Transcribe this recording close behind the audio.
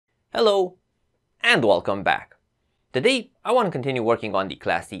Hello and welcome back. Today I want to continue working on the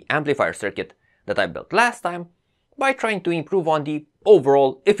Class C amplifier circuit that I built last time by trying to improve on the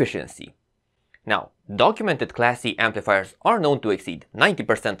overall efficiency. Now, documented Class C amplifiers are known to exceed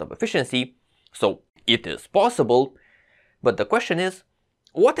 90% of efficiency, so it is possible, but the question is,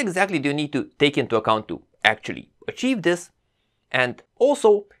 what exactly do you need to take into account to actually achieve this? And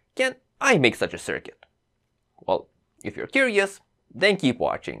also, can I make such a circuit? Well, if you're curious, then keep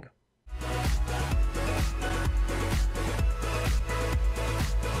watching.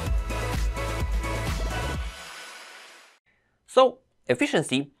 So,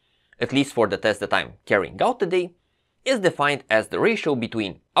 efficiency, at least for the test that I'm carrying out today, is defined as the ratio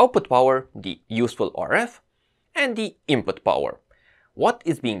between output power, the useful RF, and the input power, what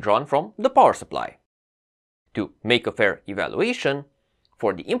is being drawn from the power supply. To make a fair evaluation,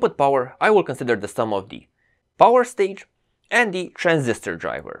 for the input power, I will consider the sum of the power stage and the transistor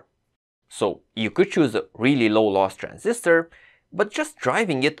driver. So, you could choose a really low loss transistor, but just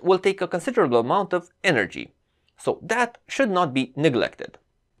driving it will take a considerable amount of energy. So that should not be neglected.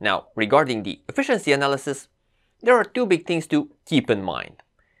 Now, regarding the efficiency analysis, there are two big things to keep in mind.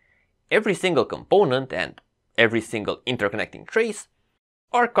 Every single component and every single interconnecting trace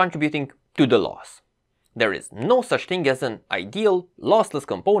are contributing to the loss. There is no such thing as an ideal lossless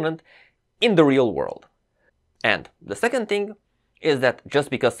component in the real world. And the second thing is that just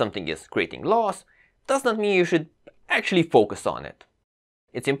because something is creating loss does not mean you should actually focus on it.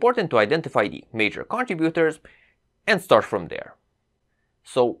 It's important to identify the major contributors and start from there.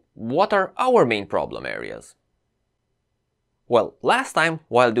 So, what are our main problem areas? Well, last time,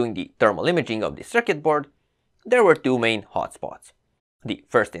 while doing the thermal imaging of the circuit board, there were two main hotspots: the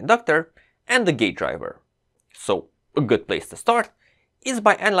first inductor and the gate driver. So, a good place to start is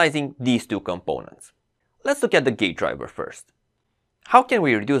by analyzing these two components. Let's look at the gate driver first. How can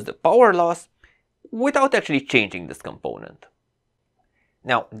we reduce the power loss without actually changing this component?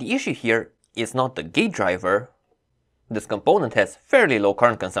 Now, the issue here is not the gate driver. This component has fairly low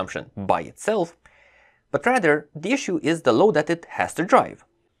current consumption by itself, but rather the issue is the load that it has to drive.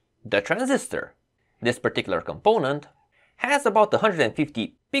 The transistor. This particular component has about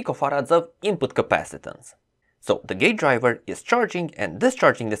 150 picofarads of input capacitance. So the gate driver is charging and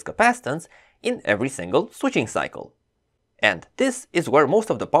discharging this capacitance in every single switching cycle. And this is where most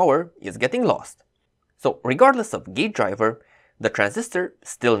of the power is getting lost. So regardless of gate driver, the transistor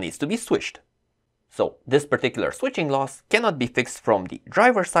still needs to be switched. So this particular switching loss cannot be fixed from the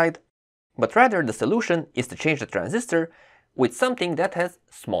driver side, but rather the solution is to change the transistor with something that has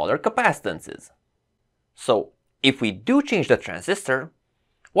smaller capacitances. So if we do change the transistor,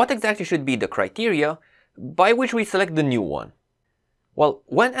 what exactly should be the criteria by which we select the new one? Well,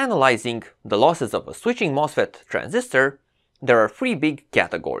 when analyzing the losses of a switching MOSFET transistor, there are three big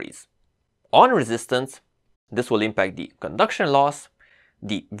categories. On resistance, this will impact the conduction loss,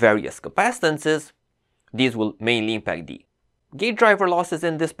 the various capacitances. These will mainly impact the gate driver losses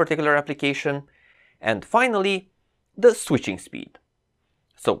in this particular application, and finally, the switching speed.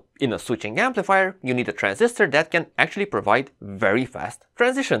 So, in a switching amplifier, you need a transistor that can actually provide very fast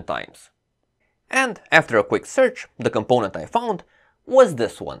transition times. And after a quick search, the component I found was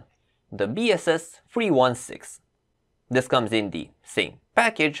this one, the BSS316. This comes in the same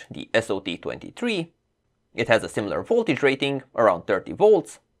package, the SOT23. It has a similar voltage rating, around 30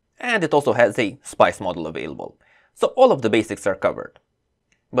 volts, and it also has a SPICE model available. So all of the basics are covered.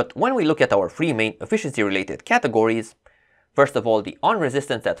 But when we look at our three main efficiency related categories, first of all, the on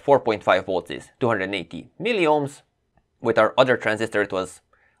resistance at 4.5 volts is 280 milliohms. With our other transistor it was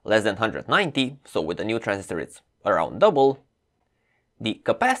less than 190, so with the new transistor it's around double. The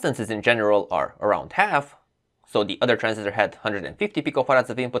capacitances in general are around half. So the other transistor had 150 picofarads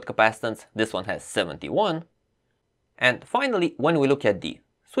of input capacitance, this one has 71. And finally, when we look at the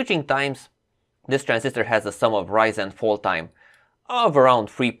switching times, this transistor has a sum of rise and fall time of around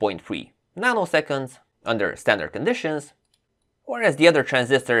 3.3 nanoseconds under standard conditions, whereas the other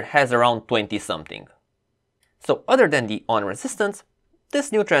transistor has around 20 something. So other than the on resistance,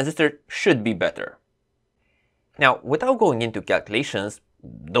 this new transistor should be better. Now, without going into calculations,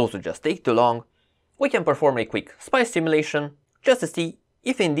 those would just take too long, we can perform a quick SPICE simulation just to see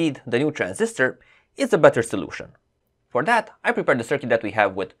if indeed the new transistor is a better solution. For that, I prepared the circuit that we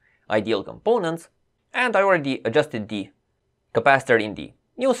have with ideal components, and I already adjusted the capacitor in the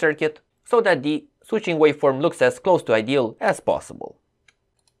new circuit so that the switching waveform looks as close to ideal as possible.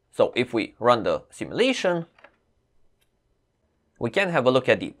 So if we run the simulation, we can have a look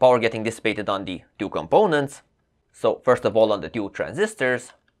at the power getting dissipated on the two components. So first of all, on the two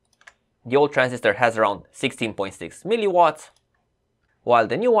transistors, the old transistor has around 16.6 milliwatts, while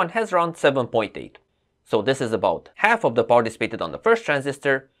the new one has around 7.8. So this is about half of the power dissipated on the first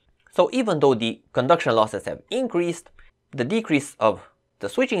transistor. So even though the conduction losses have increased, the decrease of the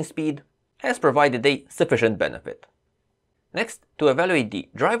switching speed has provided a sufficient benefit. Next, to evaluate the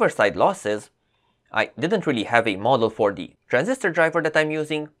driver side losses, I didn't really have a model for the transistor driver that I'm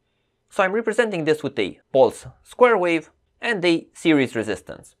using, so I'm representing this with a pulse square wave and a series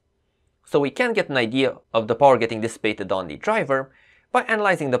resistance. So we can get an idea of the power getting dissipated on the driver by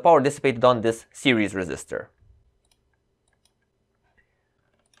analyzing the power dissipated on this series resistor.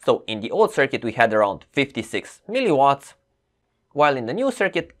 So in the old circuit we had around 56 milliwatts, while in the new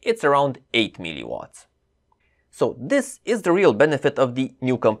circuit it's around 8 milliwatts. So this is the real benefit of the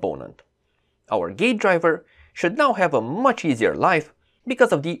new component. Our gate driver should now have a much easier life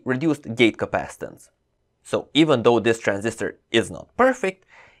because of the reduced gate capacitance. So even though this transistor is not perfect,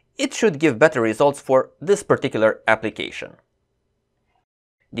 it should give better results for this particular application.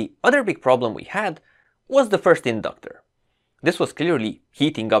 The other big problem we had was the first inductor. This was clearly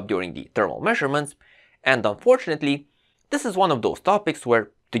heating up during the thermal measurements, and unfortunately, this is one of those topics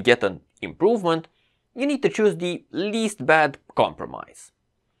where, to get an improvement, you need to choose the least bad compromise.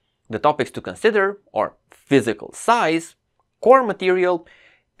 The topics to consider are physical size, core material,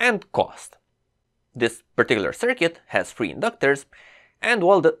 and cost. This particular circuit has 3 inductors, and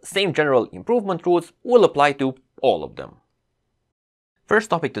while the same general improvement rules will apply to all of them. First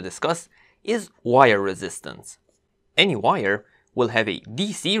topic to discuss is wire resistance. Any wire will have a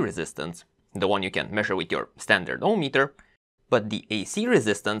DC resistance, the one you can measure with your standard ohmmeter, but the AC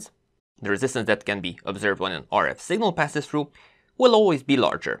resistance, the resistance that can be observed when an RF signal passes through, will always be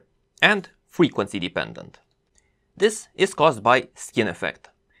larger and frequency dependent. This is caused by skin effect,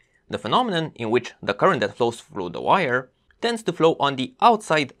 the phenomenon in which the current that flows through the wire tends to flow on the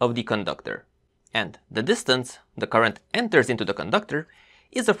outside of the conductor, and the distance the current enters into the conductor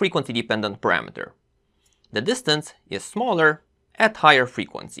is a frequency dependent parameter. The distance is smaller at higher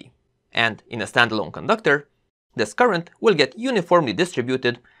frequency, and in a standalone conductor, this current will get uniformly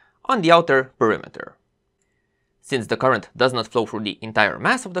distributed on the outer perimeter. Since the current does not flow through the entire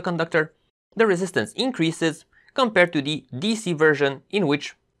mass of the conductor, the resistance increases compared to the DC version in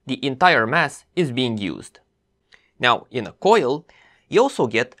which the entire mass is being used. Now, in a coil, you also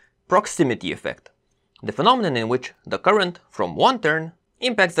get proximity effect, the phenomenon in which the current from one turn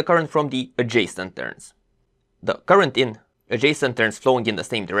impacts the current from the adjacent turns. The current in adjacent turns flowing in the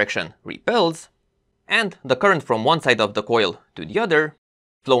same direction repels, and the current from one side of the coil to the other,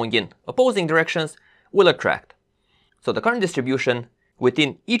 flowing in opposing directions, will attract. So the current distribution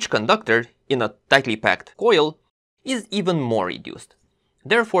within each conductor in a tightly packed coil is even more reduced.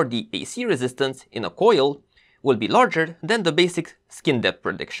 Therefore, the AC resistance in a coil will be larger than the basic skin depth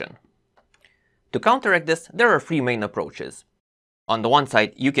prediction. To counteract this, there are 3 main approaches. On the one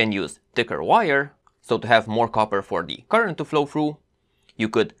side, you can use thicker wire, so to have more copper for the current to flow through. You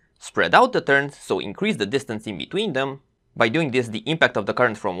could spread out the turns, so increase the distance in between them. By doing this, the impact of the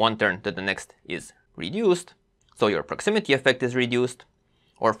current from one turn to the next is reduced, so your proximity effect is reduced.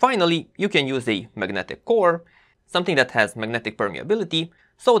 Or finally, you can use a magnetic core, something that has magnetic permeability,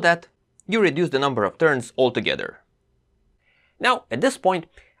 so that you reduce the number of turns altogether. Now, at this point,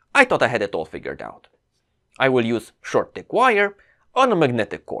 I thought I had it all figured out. I will use short thick wire on a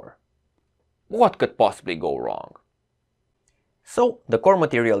magnetic core. What could possibly go wrong? So, the core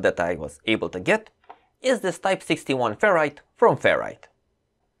material that I was able to get is this type 61 ferrite from Ferrite.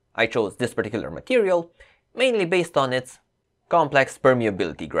 I chose this particular material mainly based on its complex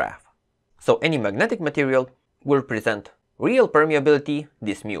permeability graph. So any magnetic material will present real permeability,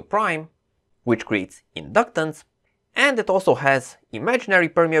 this mu prime, which creates inductance, and it also has imaginary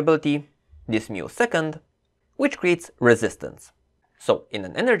permeability, this mu second, which creates resistance. So in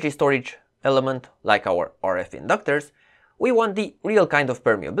an energy storage element like our RF inductors, we want the real kind of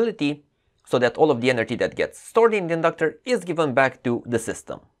permeability so that all of the energy that gets stored in the inductor is given back to the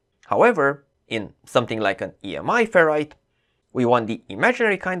system. However, in something like an EMI ferrite, we want the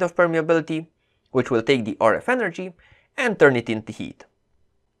imaginary kind of permeability, which will take the RF energy and turn it into heat.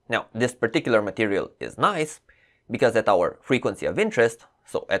 Now, this particular material is nice because at our frequency of interest,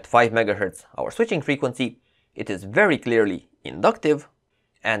 so at 5 MHz, our switching frequency, it is very clearly inductive,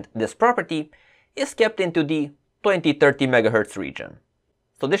 and this property is kept into the 20-30 MHz region.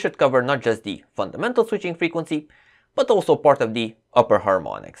 So this should cover not just the fundamental switching frequency, but also part of the upper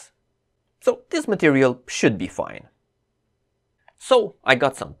harmonics. So this material should be fine. So I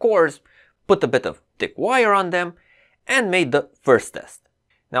got some cores, put a bit of thick wire on them, and made the first test.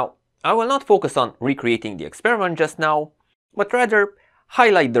 Now, I will not focus on recreating the experiment just now, but rather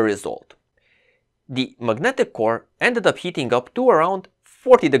highlight the result. the magnetic core ended up heating up to around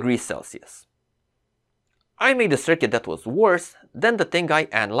 40 degrees Celsius. I made a circuit that was worse than the thing I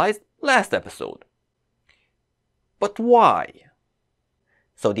analyzed last episode. But why?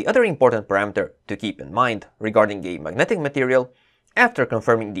 So the other important parameter to keep in mind regarding a magnetic material after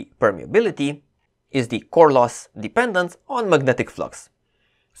confirming the permeability is the core loss dependence on magnetic flux.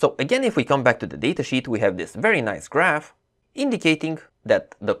 So again, if we come back to the datasheet, we have this very nice graph indicating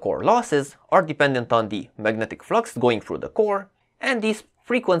that the core losses are dependent on the magnetic flux going through the core and the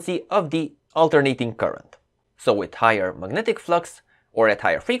frequency of the alternating current. So with higher magnetic flux or at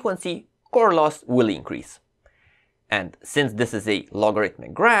higher frequency, core loss will increase. And since this is a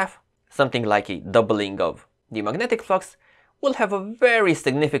logarithmic graph, something like a doubling of the magnetic flux will have a very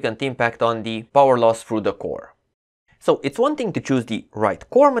significant impact on the power loss through the core. So it's one thing to choose the right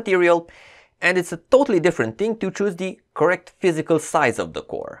core material, and it's a totally different thing to choose the correct physical size of the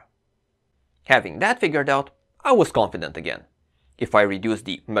core. Having that figured out, I was confident again. If I reduce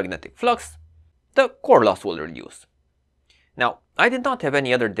the magnetic flux, the core loss will reduce. Now, I did not have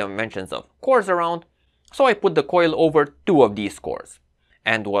any other dimensions of cores around, so I put the coil over 2 of these cores.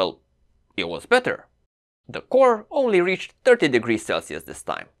 And well, it was better. The core only reached 30 degrees Celsius this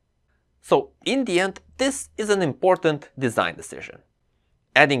time. So in the end, this is an important design decision.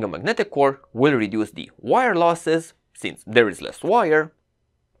 Adding a magnetic core will reduce the wire losses, since there is less wire,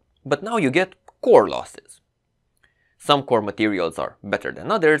 but now you get core losses. Some core materials are better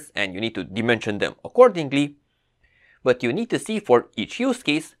than others, and you need to dimension them accordingly, but you need to see for each use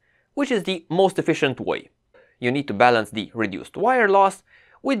case which is the most efficient way. You need to balance the reduced wire loss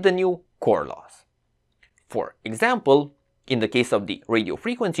with the new core loss. For example, in the case of the radio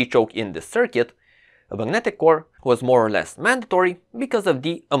frequency choke in this circuit, a magnetic core was more or less mandatory because of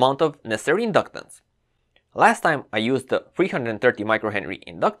the amount of necessary inductance. Last time I used the 330 microhenry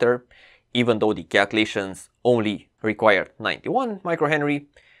inductor, even though the calculations only required 91 microhenry,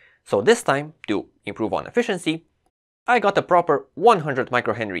 so this time, to improve on efficiency, I got a proper 100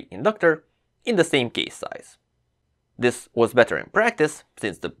 microhenry inductor in the same case size. This was better in practice,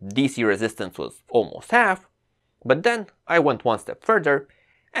 since the DC resistance was almost half, but then I went one step further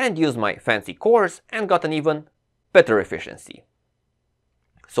and used my fancy cores and got an even better efficiency.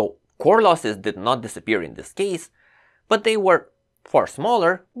 So core losses did not disappear in this case, but they were far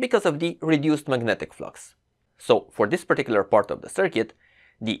smaller because of the reduced magnetic flux. So for this particular part of the circuit,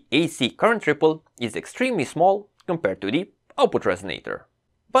 the AC current ripple is extremely small compared to the output resonator.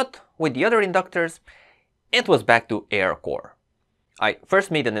 But with the other inductors, it was back to air core. I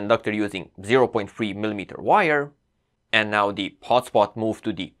first made an inductor using 0.3mm wire, and now the hotspot moved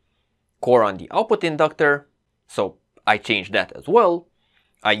to the core on the output inductor, so I changed that as well.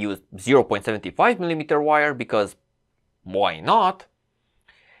 I used 0.75mm wire because why not?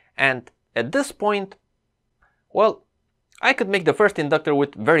 And at this point, well, I could make the first inductor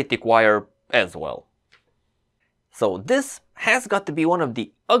with very thick wire as well. So this has got to be one of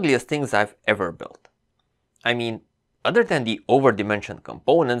the ugliest things I've ever built. I mean, other than the over-dimensioned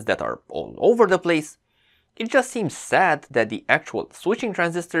components that are all over the place, it just seems sad that the actual switching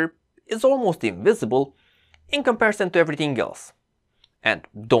transistor is almost invisible in comparison to everything else. And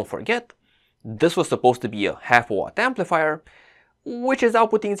don't forget, this was supposed to be a half-watt amplifier, which is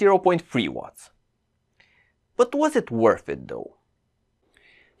outputting 0.3 watts. But was it worth it though?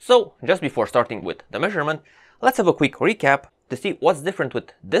 So, just before starting with the measurement, let's have a quick recap to see what's different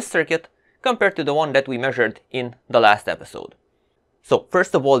with this circuit compared to the one that we measured in the last episode. So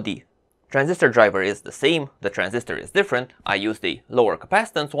first of all, the transistor driver is the same, the transistor is different. I used a lower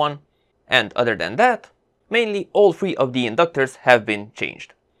capacitance one, and other than that, mainly all 3 of the inductors have been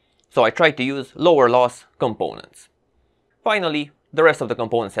changed. So I tried to use lower loss components. Finally, the rest of the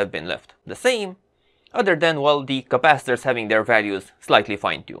components have been left the same, other than, well, the capacitors having their values slightly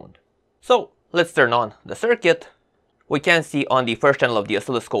fine-tuned. So let's turn on the circuit. We can see on the first channel of the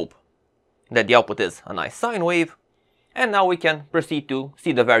oscilloscope that the output is a nice sine wave, and now we can proceed to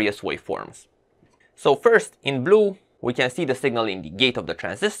see the various waveforms. So first, in blue, we can see the signal in the gate of the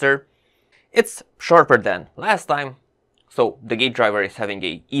transistor. It's sharper than last time, so the gate driver is having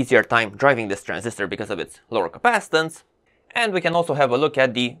an easier time driving this transistor because of its lower capacitance. And we can also have a look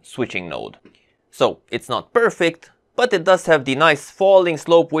at the switching node. So it's not perfect, but it does have the nice falling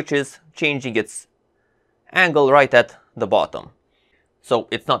slope, which is changing its angle right at the bottom. So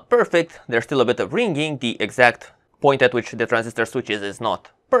it's not perfect, there's still a bit of ringing. The exact point at which the transistor switches is not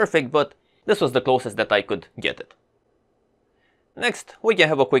perfect, but this was the closest that I could get it. Next, we can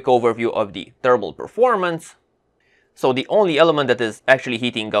have a quick overview of the thermal performance. So the only element that is actually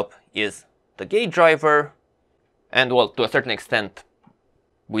heating up is the gate driver. And well, to a certain extent,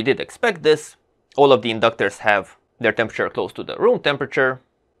 we did expect this. all of the inductors have their temperature close to the room temperature,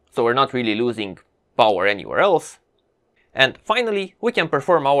 so we're not really losing power anywhere else. And finally, we can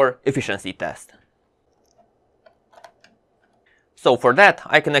perform our efficiency test. So for that,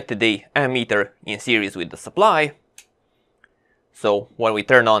 I connected the ammeter in series with the supply. So when we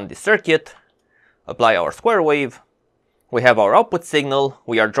turn on the circuit, apply our square wave, we have our output signal,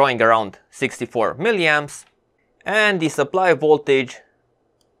 we are drawing around 64 milliamps, and the supply voltage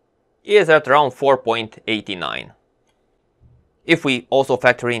is at around 4.89. If we also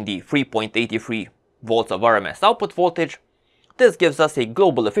factor in the 3.83 volts of RMS output voltage, this gives us a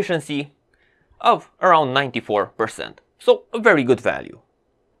global efficiency of around 94%. So a very good value.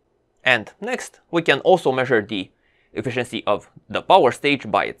 And next, we can also measure the efficiency of the power stage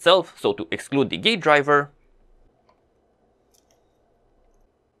by itself, so to exclude the gate driver.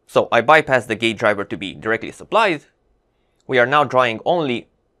 So I bypass the gate driver to be directly supplied. We are now drawing only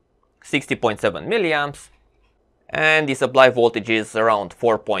 60.7 milliamps, and the supply voltage is around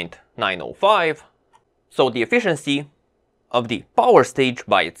 4.905. So the efficiency of the power stage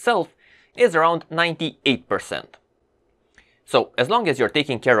by itself is around 98%. So as long as you're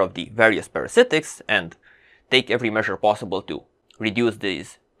taking care of the various parasitics and take every measure possible to reduce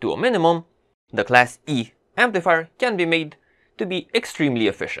these to a minimum, the Class E amplifier can be made to be extremely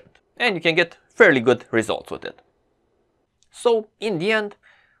efficient, and you can get fairly good results with it. So in the end,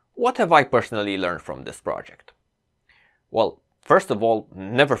 what have I personally learned from this project? Well, first of all,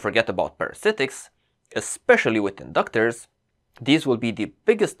 never forget about parasitics, especially with inductors. These will be the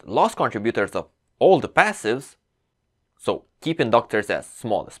biggest loss contributors of all the passives. So keep inductors as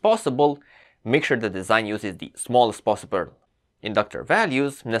small as possible, make sure the design uses the smallest possible inductor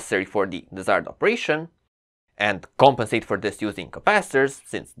values necessary for the desired operation, and compensate for this using capacitors,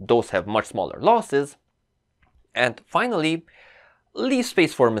 since those have much smaller losses. And finally, leave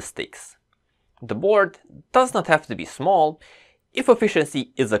space for mistakes. The board does not have to be small if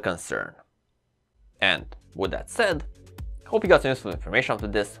efficiency is a concern. And with that said, hope you got some useful information after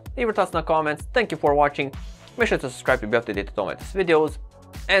this. Leave your thoughts in the comments. Thank you for watching. Make sure to subscribe to be up to date with all my latest videos,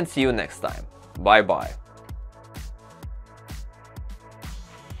 and see you next time. Bye bye.